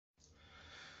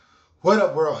What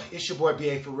up, world? It's your boy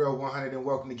BA for Real 100 and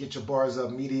welcome to Get Your Bars Up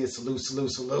Media. Salute,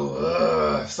 salute,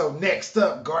 salute. So next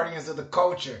up, Guardians of the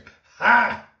Culture.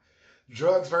 Ha!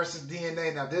 Drugz versus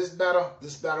DNA. Now this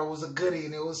battle was a goodie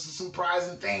and there was some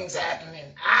surprising things happening.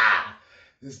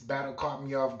 This battle caught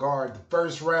me off guard. The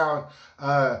first round,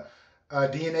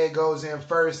 DNA goes in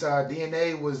first.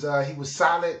 DNA was he was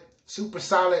solid. Super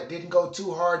solid, didn't go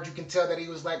too hard. You can tell that he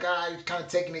was like, he was kind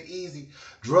of taking it easy.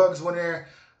 Drugz went there.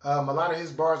 A lot of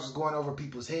his bars was going over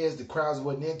people's heads. The crowds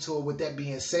wasn't into it. With that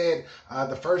being said,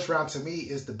 the first round to me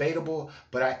is debatable,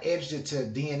 but I edged it to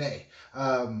DNA.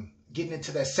 Getting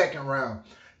into that second round.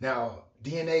 Now,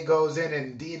 DNA goes in,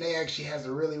 and DNA actually has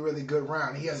a really, really good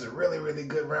round. He has a really, really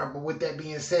good round. But with that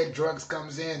being said, Drugz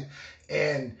comes in,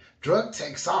 and Drugz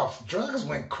takes off. Drugz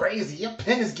went crazy. Your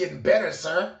pen is getting better,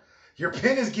 sir. Your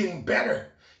pen is getting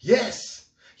better. Yes.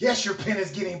 Yes, your pen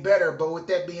is getting better. But with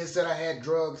that being said, I had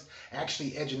Drugz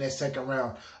actually edging that second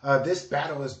round. This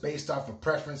battle is based off of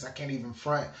preference. I can't even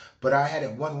front. But I had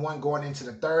it 1-1 going into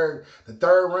the third. The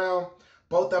third round,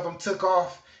 both of them took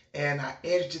off. And I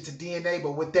edged it to DNA.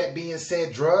 But with that being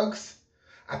said, Drugz,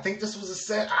 I think this was a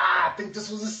set. I think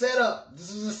this was a setup.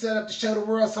 This was a setup to show the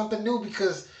world something new.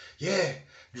 Because, yeah,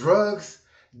 Drugz.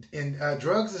 And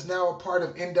Drugz is now a part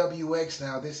of NWX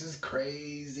now. This is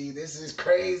crazy. This is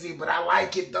crazy. But I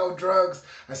like it though, Drugz.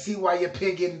 I see why your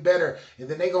pen getting better. And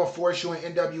then they gonna force you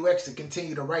in NWX to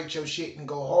continue to write your shit and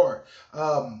go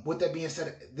hard. With that being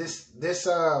said, this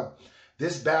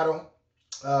battle,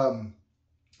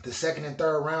 the second and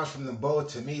third rounds from them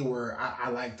both, to me, were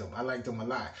I liked them. I liked them a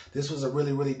lot. This was a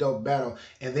really, really dope battle.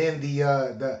 And then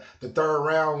the third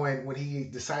round when he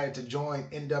decided to join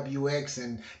NWX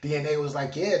and DNA was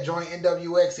like, yeah, join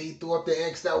NWX. He threw up the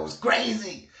X. That was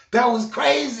crazy. That was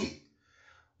crazy.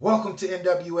 Welcome to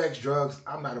NWX, Drugz.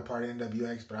 I'm not a part of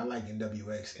NWX, but I like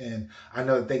NWX. And I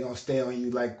know that they going to stay on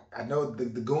you. Like, I know the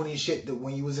Goonies shit, that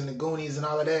when you was in the Goonies and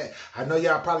all of that, I know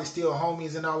y'all probably still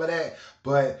homies and all of that,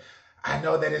 but I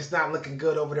know that it's not looking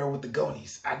good over there with the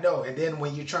Goonies. I know. And then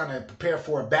when you're trying to prepare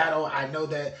for a battle, I know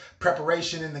that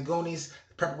preparation and Goonies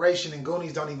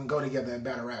don't even go together in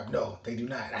battle rap. No, they do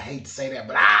not. I hate to say that,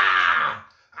 but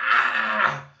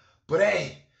but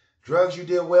hey, Drugz, you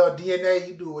did well. DNA,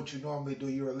 you do what you normally do.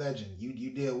 You're a legend.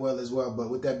 You did well as well. But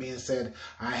with that being said,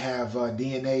 I have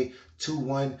DNA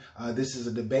 2-1. This is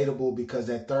a debatable because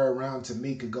that third round to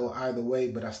me could go either way,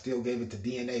 but I still gave it to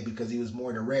DNA because he was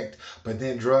more direct. But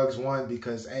then Drugz won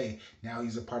because, hey, now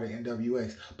he's a part of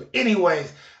NWX. But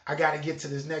anyways, I got to get to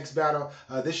this next battle.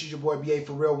 This is your boy BA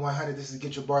for Real 100. This is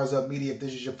Get Your Bars Up Media. If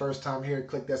this is your first time here,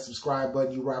 click that subscribe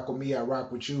button. You rock with me, I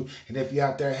rock with you. And if you're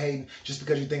out there hating just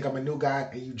because you think I'm a new guy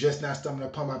and you just not stumbling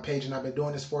upon my page and I've been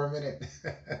doing this for a minute,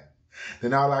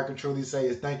 then all I can truly say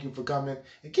is thank you for coming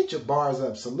and get your bars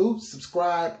up. Salute,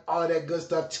 subscribe, all of that good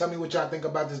stuff. Tell me what y'all think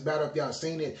about this battle if y'all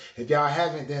seen it. If y'all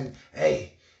haven't, then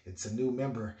hey, it's a new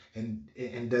member. And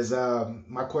does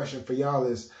my question for y'all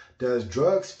is, does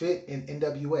Drugz fit in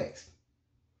NWX?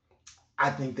 I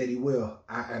think that he will.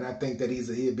 And I think that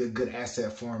he'll be a good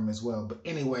asset for him as well. But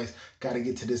anyways, got to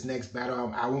get to this next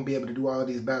battle. I won't be able to do all of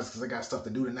these battles because I got stuff to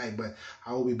do tonight. But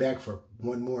I will be back for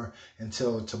one more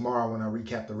until tomorrow when I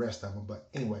recap the rest of them. But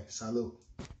anyway, salute.